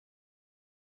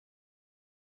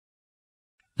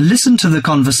Listen to the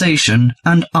conversation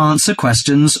and answer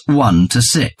questions 1 to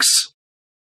 6.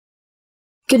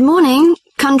 Good morning,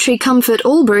 Country Comfort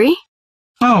Albury.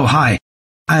 Oh, hi.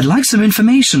 I'd like some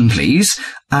information, please.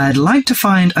 I'd like to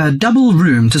find a double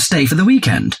room to stay for the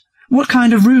weekend. What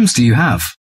kind of rooms do you have?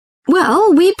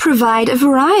 Well, we provide a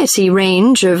variety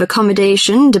range of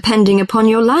accommodation depending upon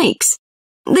your likes.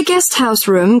 The guest house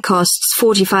room costs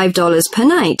 $45 per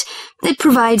night. It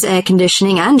provides air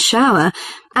conditioning and shower,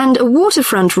 and a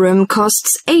waterfront room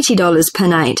costs $80 per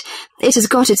night. It has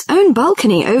got its own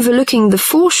balcony overlooking the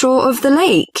foreshore of the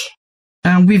lake.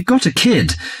 And we've got a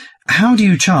kid. How do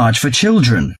you charge for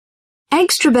children?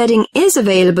 Extra bedding is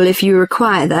available if you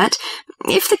require that.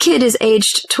 If the kid is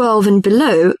aged 12 and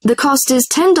below, the cost is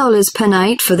 $10 per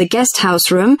night for the guest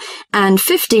house room and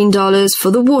 $15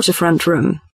 for the waterfront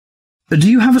room. Do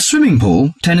you have a swimming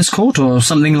pool, tennis court or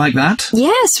something like that?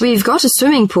 Yes, we've got a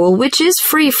swimming pool which is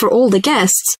free for all the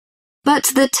guests. But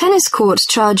the tennis court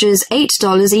charges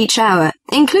 $8 each hour,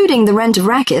 including the rent of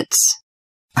rackets.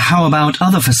 How about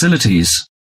other facilities?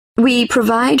 We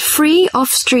provide free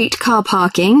off-street car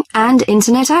parking and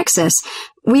internet access.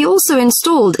 We also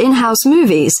installed in-house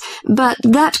movies, but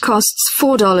that costs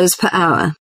 $4 per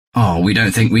hour. Oh, we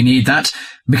don't think we need that.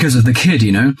 Because of the kid,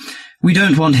 you know. We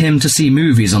don't want him to see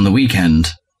movies on the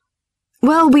weekend.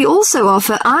 Well, we also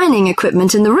offer ironing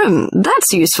equipment in the room.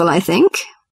 That's useful, I think.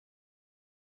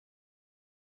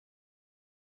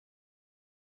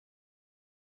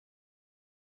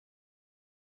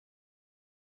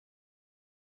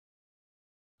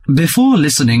 Before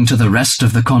listening to the rest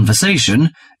of the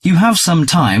conversation, you have some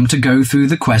time to go through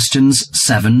the questions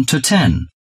 7 to 10.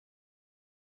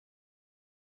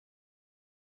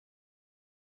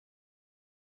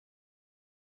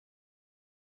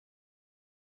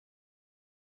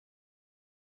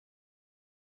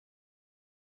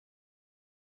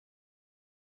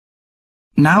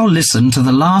 Now listen to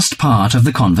the last part of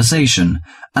the conversation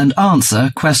and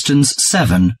answer questions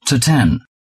 7 to 10.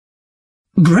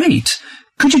 Great!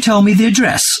 Could you tell me the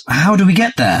address? How do we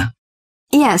get there?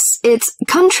 Yes, it's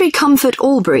Country Comfort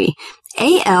Albury,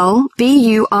 Albury,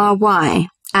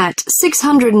 at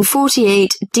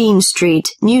 648 Dean Street,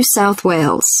 New South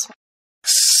Wales.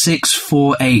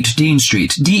 648 Dean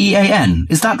Street, Dean,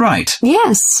 is that right?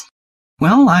 Yes.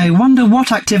 Well, I wonder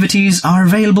what activities are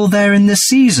available there in this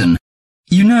season.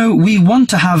 You know, we want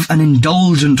to have an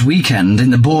indulgent weekend in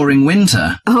the boring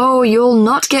winter. Oh, you'll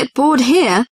not get bored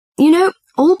here. You know,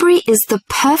 Albury is the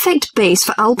perfect base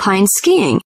for alpine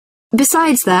skiing.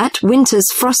 Besides that, winter's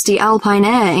frosty alpine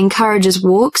air encourages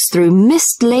walks through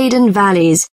mist-laden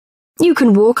valleys. You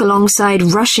can walk alongside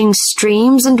rushing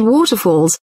streams and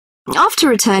waterfalls. After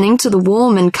returning to the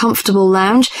warm and comfortable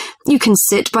lounge, you can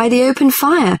sit by the open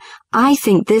fire. I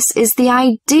think this is the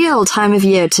ideal time of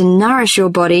year to nourish your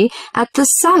body at the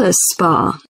Salus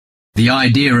Spa. The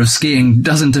idea of skiing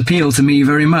doesn't appeal to me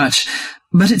very much,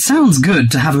 but it sounds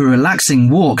good to have a relaxing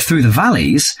walk through the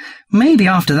valleys. Maybe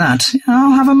after that,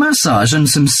 I'll have a massage and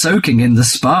some soaking in the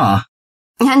spa.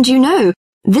 And you know,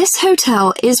 this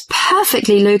hotel is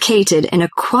perfectly located in a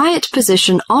quiet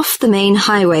position off the main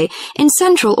highway in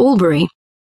central Albury.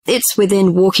 It's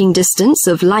within walking distance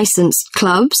of licensed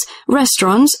clubs,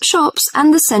 restaurants, shops,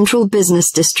 and the central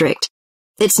business district.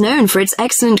 It's known for its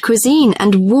excellent cuisine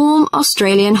and warm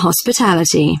Australian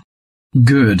hospitality.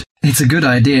 Good. It's a good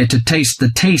idea to taste the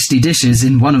tasty dishes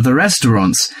in one of the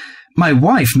restaurants. My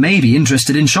wife may be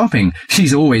interested in shopping.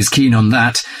 She's always keen on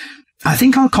that. I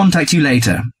think I'll contact you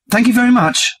later. Thank you very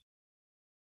much.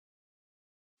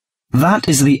 That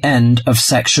is the end of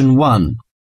section 1.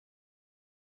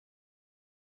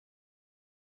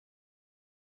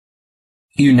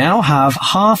 You now have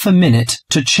half a minute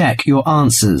to check your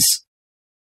answers.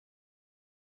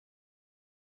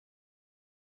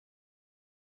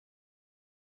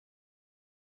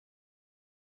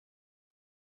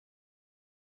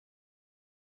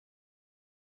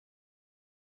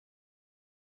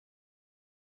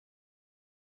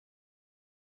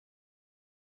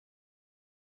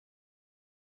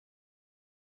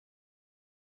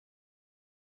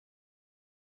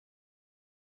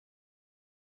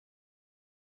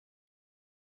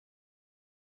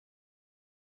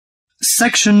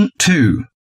 Section 2.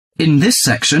 In this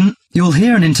section, you'll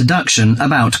hear an introduction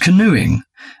about canoeing.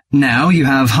 Now you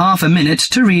have half a minute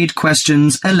to read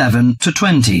questions 11 to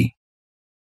 20.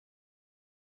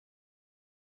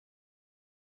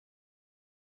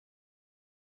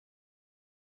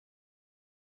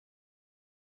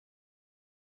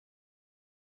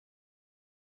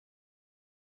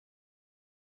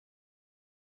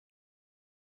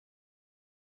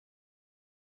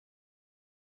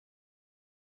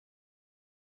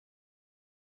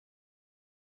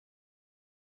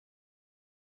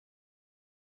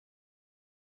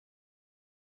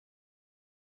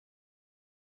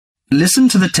 Listen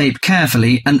to the tape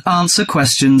carefully and answer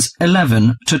questions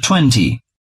 11 to 20.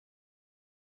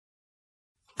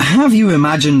 Have you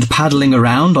imagined paddling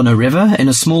around on a river in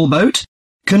a small boat?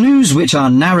 Canoes, which are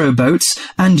narrow boats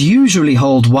and usually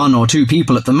hold 1 or 2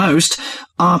 people at the most,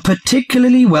 are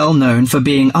particularly well known for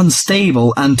being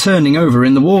unstable and turning over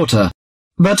in the water.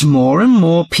 But more and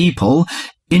more people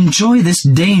enjoy this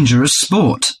dangerous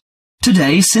sport.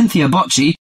 Today, Cynthia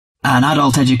Bocci, an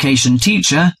adult education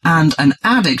teacher and an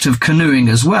addict of canoeing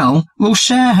as well, will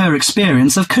share her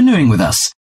experience of canoeing with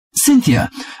us.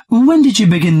 Cynthia, when did you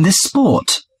begin this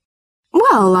sport?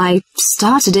 Well, I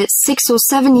started it 6 or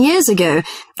 7 years ago,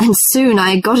 and soon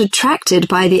I got attracted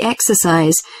by the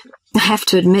exercise. I have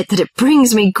to admit that it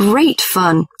brings me great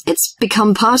fun. It's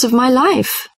become part of my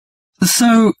life.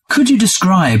 So, could you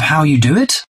describe how you do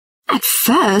it? At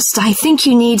first, I think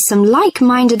you need some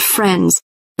like-minded friends.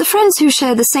 The friends who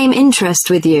share the same interest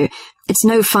with you. It's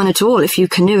no fun at all if you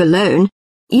canoe alone.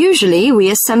 Usually, we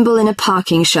assemble in a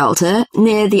parking shelter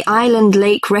near the Island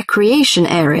Lake Recreation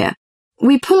Area.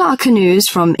 We pull our canoes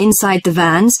from inside the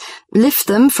vans, lift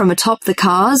them from atop the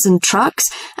cars and trucks,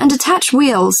 and attach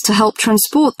wheels to help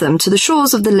transport them to the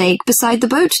shores of the lake beside the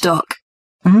boat dock.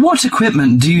 What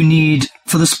equipment do you need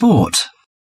for the sport?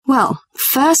 Well,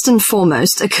 first and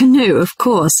foremost, a canoe, of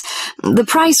course. The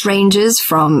price ranges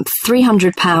from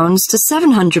 £300 to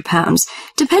 £700,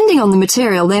 depending on the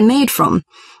material they're made from.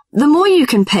 The more you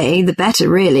can pay, the better,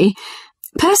 really.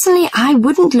 Personally, I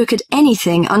wouldn't look at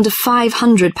anything under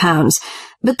 £500,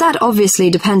 but that obviously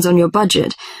depends on your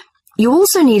budget. You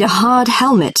also need a hard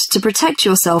helmet to protect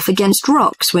yourself against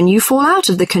rocks when you fall out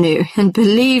of the canoe, and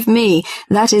believe me,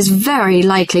 that is very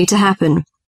likely to happen.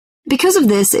 Because of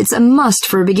this, it's a must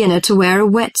for a beginner to wear a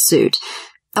wetsuit.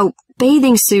 Oh,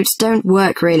 bathing suits don't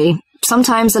work really.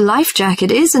 Sometimes a life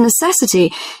jacket is a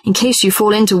necessity in case you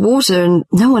fall into water and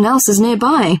no one else is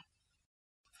nearby.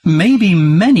 Maybe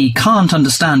many can't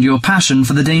understand your passion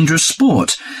for the dangerous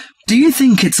sport. Do you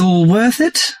think it's all worth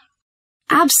it?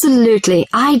 Absolutely.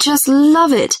 I just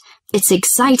love it. It's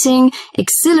exciting,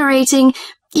 exhilarating,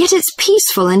 yet it's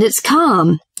peaceful and it's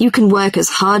calm. You can work as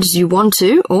hard as you want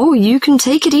to, or you can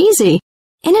take it easy.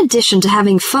 In addition to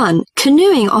having fun,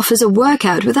 canoeing offers a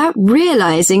workout without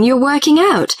realizing you're working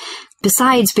out.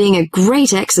 Besides being a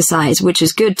great exercise, which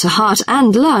is good to heart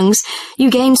and lungs, you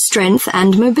gain strength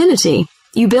and mobility.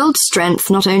 You build strength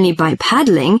not only by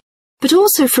paddling, but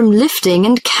also from lifting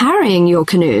and carrying your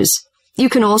canoes. You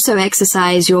can also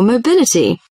exercise your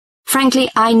mobility. Frankly,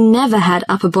 I never had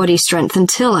upper body strength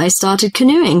until I started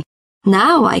canoeing.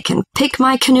 Now I can pick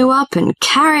my canoe up and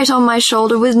carry it on my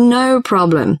shoulder with no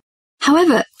problem.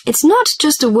 However, it's not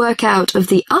just a workout of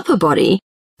the upper body,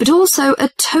 but also a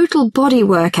total body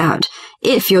workout.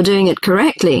 If you're doing it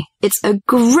correctly, it's a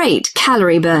great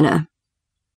calorie burner.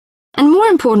 And more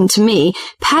important to me,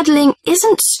 paddling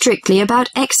isn't strictly about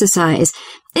exercise.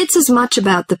 It's as much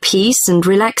about the peace and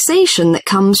relaxation that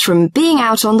comes from being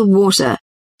out on the water.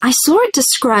 I saw it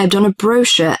described on a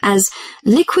brochure as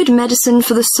liquid medicine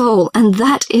for the soul, and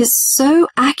that is so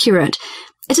accurate.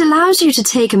 It allows you to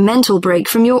take a mental break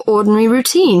from your ordinary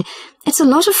routine. It's a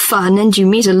lot of fun and you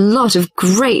meet a lot of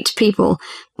great people.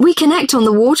 We connect on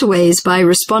the waterways by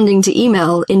responding to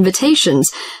email invitations,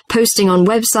 posting on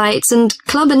websites and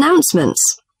club announcements.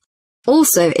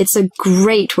 Also, it's a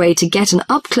great way to get an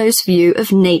up-close view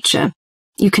of nature.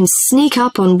 You can sneak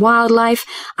up on wildlife.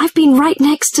 I've been right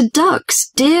next to ducks,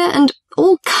 deer, and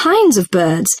all kinds of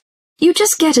birds. You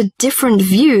just get a different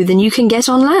view than you can get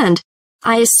on land.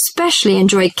 I especially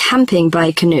enjoy camping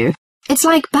by canoe. It's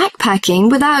like backpacking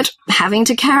without having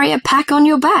to carry a pack on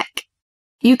your back.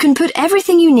 You can put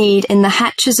everything you need in the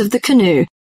hatches of the canoe.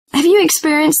 Have you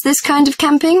experienced this kind of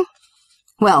camping?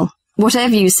 Well,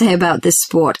 whatever you say about this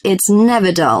sport, it's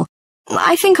never dull.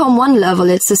 I think on one level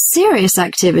it's a serious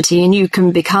activity and you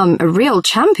can become a real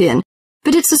champion,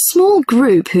 but it's a small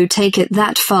group who take it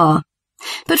that far.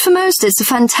 But for most, it's a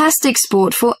fantastic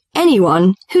sport for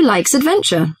anyone who likes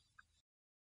adventure.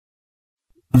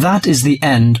 That is the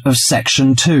end of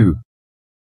section 2.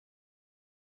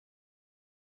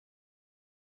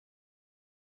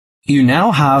 You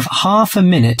now have half a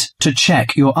minute to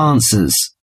check your answers.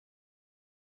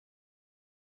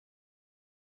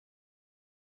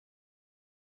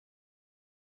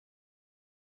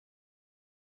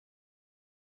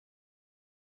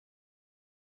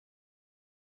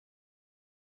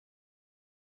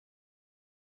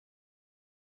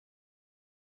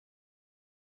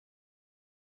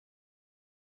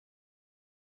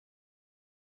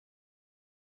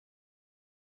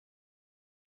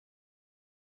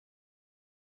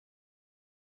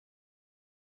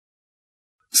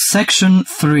 Section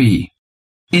 3.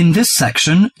 In this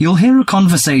section, you'll hear a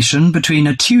conversation between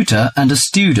a tutor and a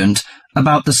student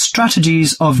about the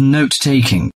strategies of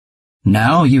note-taking.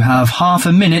 Now you have half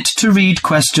a minute to read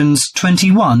questions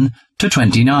 21 to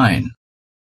 29.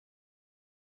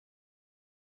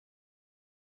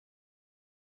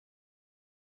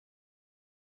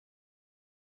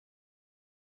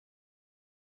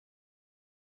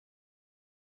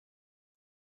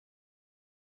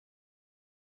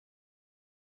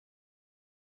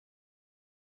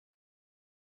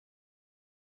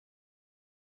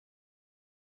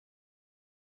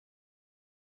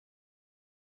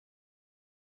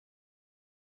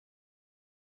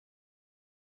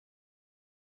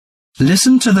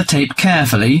 Listen to the tape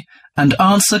carefully and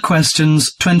answer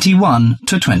questions 21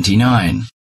 to 29.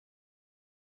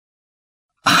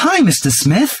 Hi, Mr.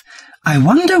 Smith. I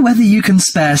wonder whether you can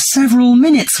spare several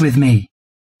minutes with me.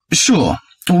 Sure.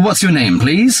 What's your name,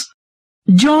 please?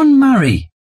 John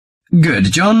Murray. Good,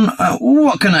 John.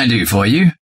 What can I do for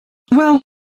you? Well,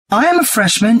 I am a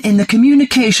freshman in the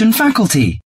communication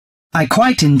faculty. I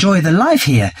quite enjoy the life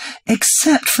here,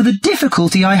 except for the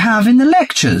difficulty I have in the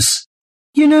lectures.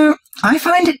 You know, I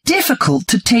find it difficult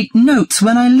to take notes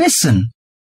when I listen.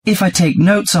 If I take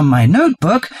notes on my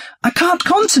notebook, I can't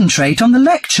concentrate on the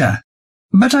lecture.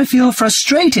 But I feel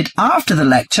frustrated after the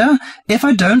lecture if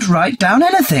I don't write down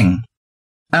anything.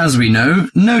 As we know,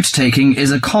 note-taking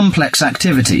is a complex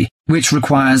activity which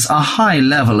requires a high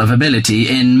level of ability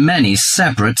in many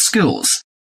separate skills.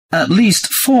 At least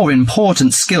 4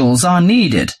 important skills are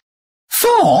needed.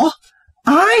 4?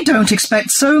 I don't expect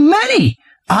so many.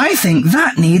 I think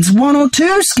that needs 1 or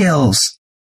 2 skills.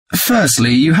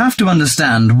 Firstly, you have to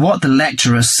understand what the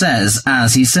lecturer says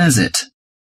as he says it.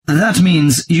 That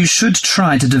means you should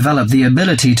try to develop the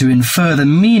ability to infer the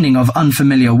meaning of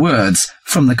unfamiliar words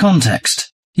from the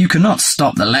context. You cannot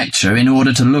stop the lecture in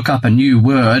order to look up a new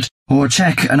word or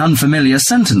check an unfamiliar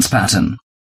sentence pattern.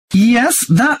 Yes,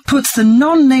 that puts the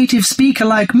non-native speaker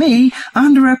like me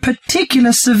under a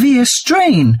particular severe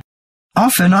strain.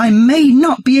 Often I may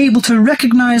not be able to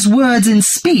recognize words in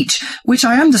speech which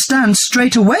I understand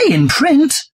straight away in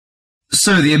print.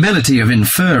 So the ability of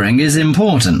inferring is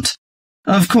important.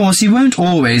 Of course, you won't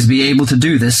always be able to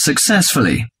do this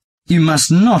successfully. You must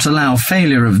not allow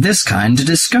failure of this kind to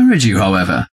discourage you,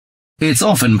 however. It's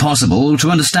often possible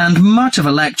to understand much of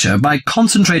a lecture by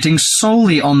concentrating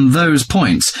solely on those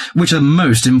points which are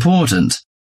most important.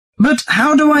 But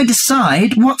how do I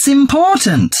decide what's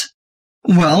important?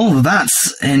 Well,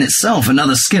 that's in itself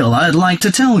another skill I'd like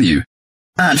to tell you.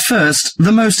 At first,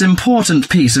 the most important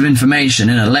piece of information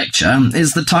in a lecture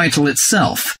is the title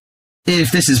itself.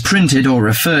 If this is printed or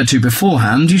referred to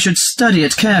beforehand, you should study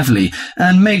it carefully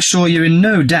and make sure you're in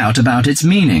no doubt about its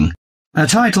meaning. A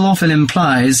title often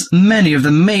implies many of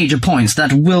the major points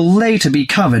that will later be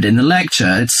covered in the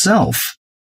lecture itself.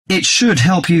 It should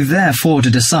help you therefore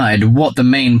to decide what the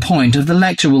main point of the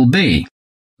lecture will be.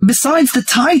 Besides the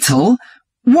title,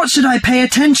 what should I pay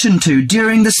attention to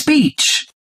during the speech?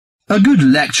 A good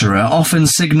lecturer often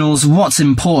signals what's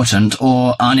important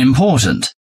or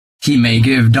unimportant. He may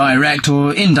give direct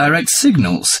or indirect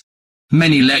signals.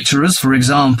 Many lecturers, for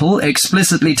example,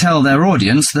 explicitly tell their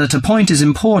audience that a point is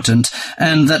important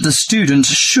and that the student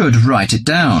should write it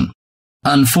down.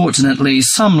 Unfortunately,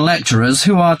 some lecturers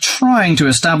who are trying to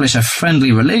establish a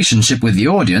friendly relationship with the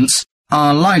audience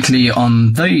are likely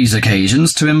on these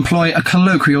occasions to employ a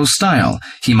colloquial style.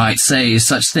 He might say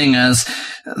such thing as,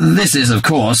 "This is, of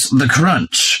course, the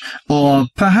crunch," or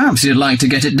 "Perhaps you'd like to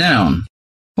get it down."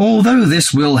 Although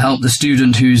this will help the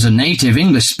student who's a native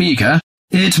English speaker,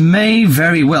 it may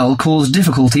very well cause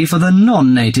difficulty for the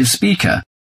non-native speaker.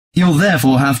 You'll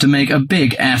therefore have to make a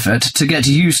big effort to get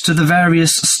used to the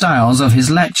various styles of his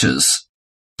lectures.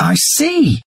 I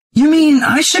see. You mean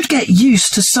I should get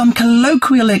used to some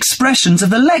colloquial expressions of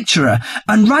the lecturer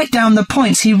and write down the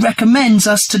points he recommends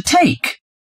us to take?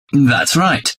 That's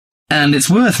right. And it's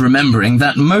worth remembering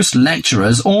that most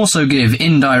lecturers also give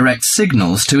indirect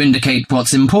signals to indicate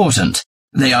what's important.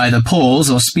 They either pause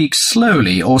or speak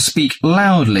slowly or speak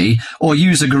loudly or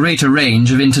use a greater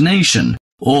range of intonation,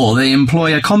 or they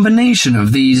employ a combination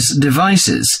of these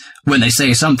devices when they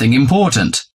say something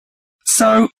important.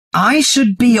 So, I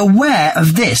should be aware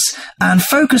of this and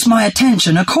focus my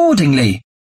attention accordingly.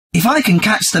 If I can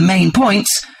catch the main points,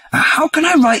 how can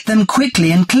I write them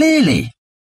quickly and clearly?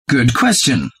 Good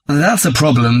question. That's a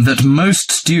problem that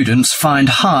most students find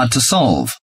hard to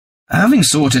solve. Having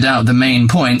sorted out the main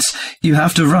points, you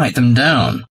have to write them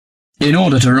down. In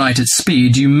order to write at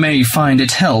speed, you may find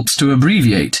it helps to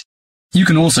abbreviate. You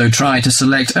can also try to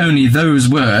select only those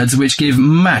words which give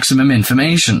maximum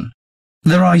information.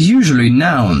 There are usually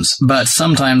nouns, but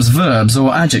sometimes verbs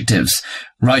or adjectives.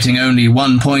 Writing only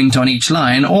one point on each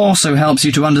line also helps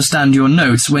you to understand your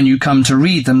notes when you come to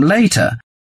read them later.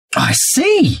 I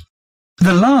see.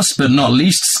 The last but not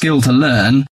least skill to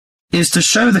learn is to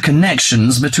show the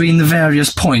connections between the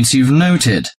various points you've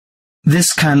noted.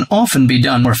 This can often be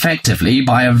done more effectively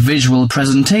by a visual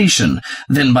presentation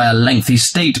than by a lengthy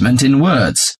statement in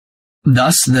words.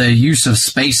 Thus, the use of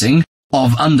spacing,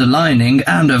 of underlining,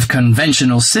 and of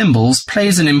conventional symbols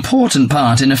plays an important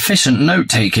part in efficient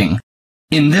note-taking.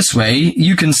 In this way,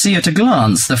 you can see at a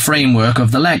glance the framework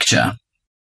of the lecture.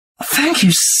 Thank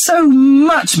you so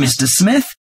much, Mr. Smith.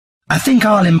 I think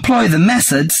I'll employ the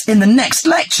methods in the next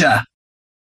lecture.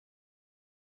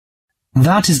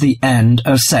 That is the end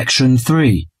of section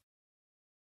 3.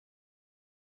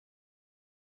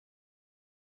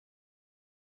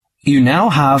 You now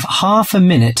have half a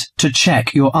minute to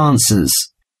check your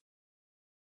answers.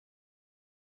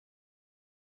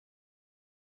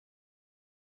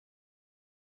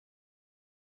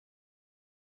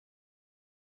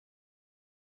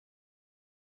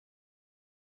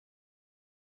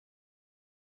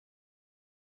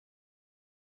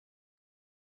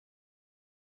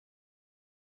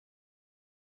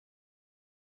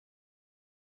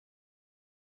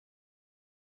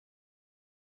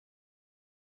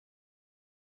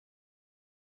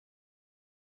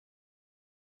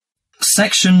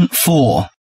 Section 4.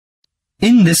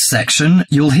 In this section,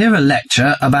 you'll hear a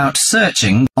lecture about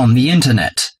searching on the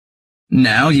Internet.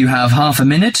 Now you have half a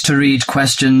minute to read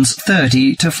questions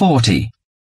 30 to 40.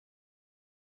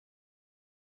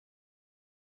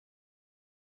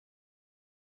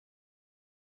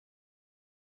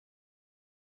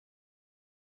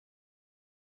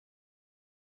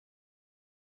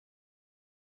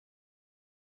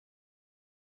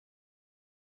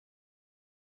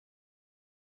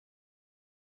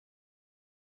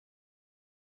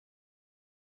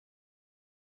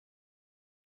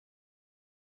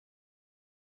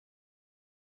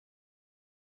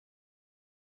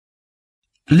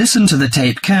 Listen to the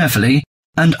tape carefully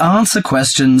and answer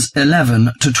questions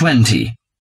 11 to 20.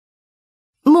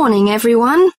 Morning,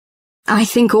 everyone. I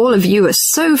think all of you are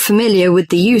so familiar with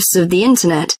the use of the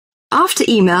Internet. After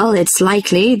email, it's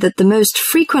likely that the most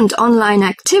frequent online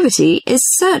activity is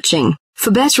searching.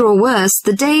 For better or worse,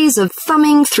 the days of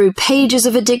thumbing through pages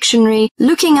of a dictionary,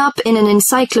 looking up in an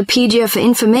encyclopedia for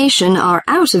information are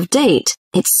out of date.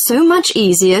 It's so much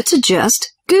easier to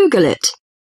just Google it.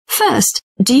 First,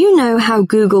 do you know how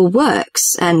Google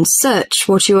works and search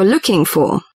what you're looking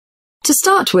for? To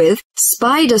start with,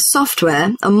 Spider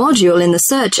software, a module in the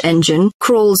search engine,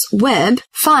 crawls web,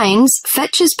 finds,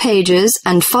 fetches pages,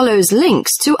 and follows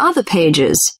links to other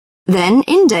pages. Then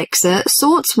Indexer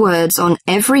sorts words on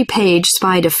every page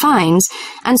Spider finds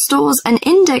and stores an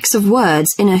index of words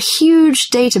in a huge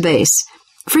database.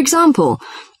 For example,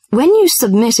 when you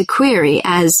submit a query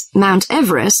as Mount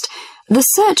Everest, the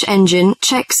search engine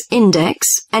checks index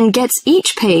and gets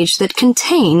each page that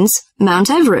contains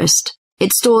Mount Everest.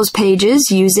 It stores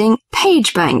pages using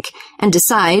PageBank and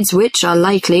decides which are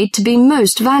likely to be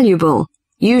most valuable.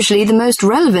 Usually the most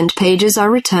relevant pages are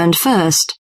returned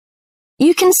first.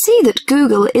 You can see that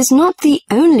Google is not the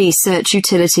only search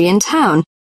utility in town,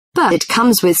 but it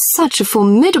comes with such a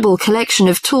formidable collection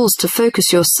of tools to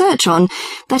focus your search on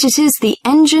that it is the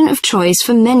engine of choice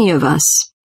for many of us.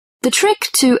 The trick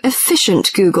to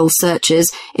efficient Google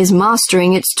searches is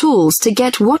mastering its tools to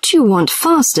get what you want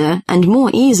faster and more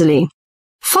easily.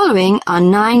 Following are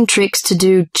 9 tricks to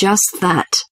do just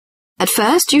that. At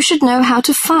first, you should know how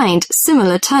to find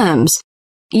similar terms.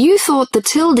 You thought the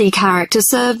tilde character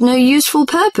served no useful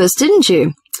purpose, didn't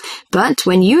you? But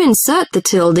when you insert the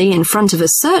tilde in front of a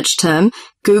search term,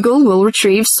 Google will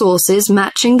retrieve sources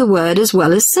matching the word as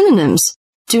well as synonyms.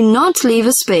 Do not leave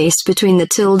a space between the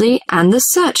tilde and the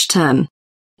search term.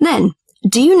 Then,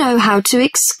 do you know how to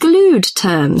exclude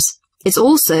terms? It's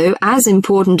also as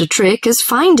important a trick as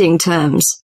finding terms.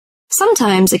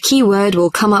 Sometimes a keyword will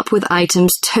come up with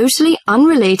items totally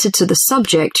unrelated to the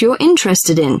subject you're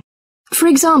interested in. For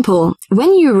example,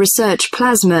 when you research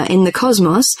plasma in the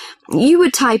cosmos, you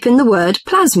would type in the word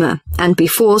plasma and be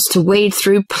forced to wade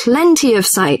through plenty of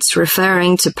sites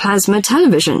referring to plasma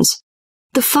televisions.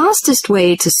 The fastest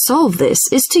way to solve this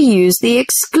is to use the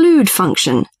exclude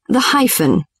function, the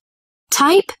hyphen.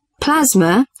 Type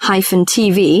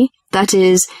plasma-tv, that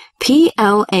is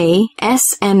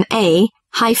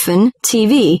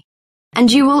PLASMA-TV,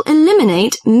 and you will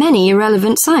eliminate many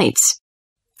irrelevant sites.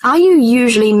 Are you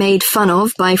usually made fun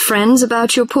of by friends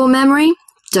about your poor memory?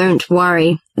 Don't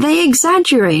worry, they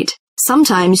exaggerate.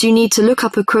 Sometimes you need to look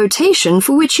up a quotation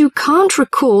for which you can't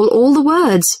recall all the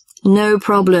words. No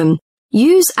problem.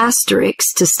 Use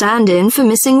asterisks to stand in for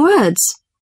missing words.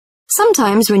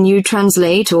 Sometimes when you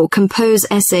translate or compose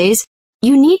essays,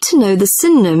 you need to know the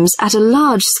synonyms at a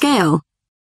large scale.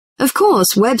 Of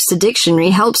course, Webster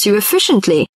Dictionary helps you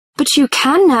efficiently, but you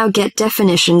can now get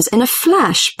definitions in a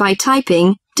flash by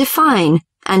typing define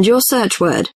and your search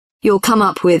word. You'll come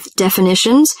up with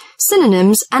definitions,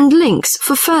 synonyms, and links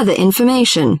for further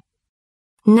information.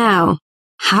 Now,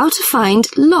 how to find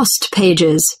lost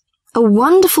pages. A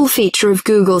wonderful feature of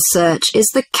Google search is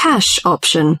the cache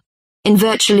option. In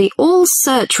virtually all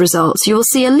search results, you'll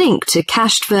see a link to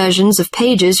cached versions of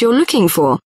pages you're looking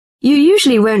for. You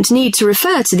usually won't need to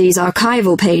refer to these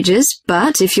archival pages,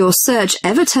 but if your search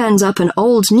ever turns up an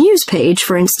old news page,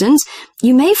 for instance,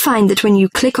 you may find that when you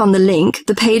click on the link,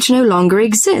 the page no longer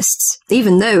exists,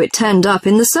 even though it turned up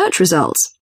in the search results.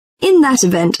 In that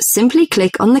event, simply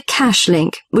click on the cache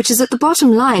link, which is at the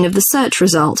bottom line of the search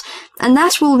result, and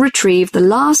that will retrieve the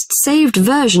last saved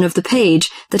version of the page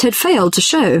that had failed to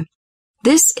show.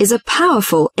 This is a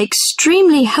powerful,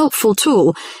 extremely helpful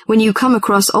tool when you come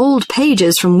across old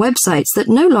pages from websites that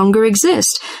no longer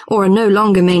exist or are no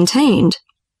longer maintained.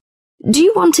 Do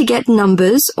you want to get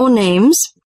numbers or names?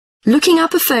 Looking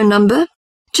up a phone number?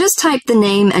 Just type the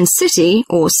name and city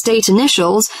or state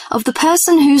initials of the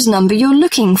person whose number you're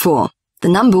looking for. The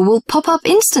number will pop up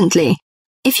instantly.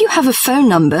 If you have a phone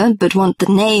number but want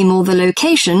the name or the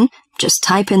location, just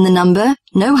type in the number,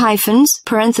 no hyphens,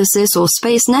 parenthesis, or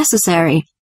space necessary.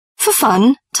 For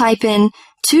fun, type in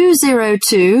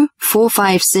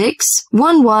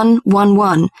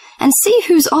 202-456-1111 and see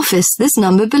whose office this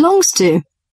number belongs to.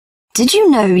 Did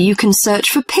you know you can search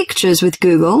for pictures with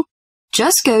Google?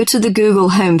 Just go to the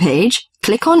Google homepage,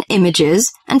 click on Images,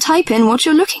 and type in what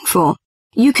you're looking for.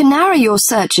 You can narrow your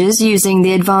searches using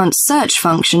the advanced search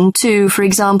function to, for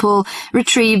example,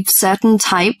 retrieve certain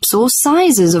types or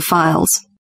sizes of files.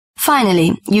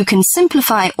 Finally, you can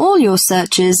simplify all your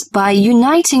searches by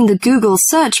uniting the Google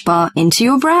search bar into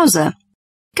your browser.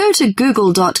 Go to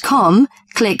google.com,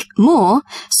 click More,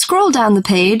 scroll down the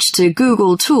page to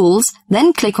Google Tools,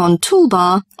 then click on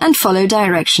Toolbar and follow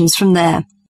directions from there.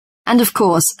 And of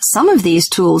course, some of these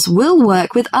tools will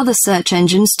work with other search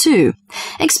engines too.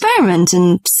 Experiment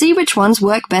and see which ones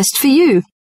work best for you.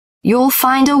 You'll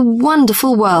find a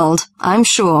wonderful world, I'm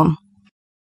sure.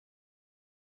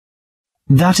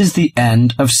 That is the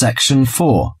end of section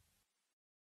 4.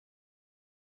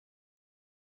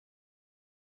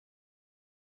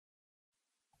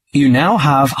 You now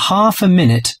have half a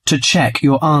minute to check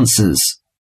your answers.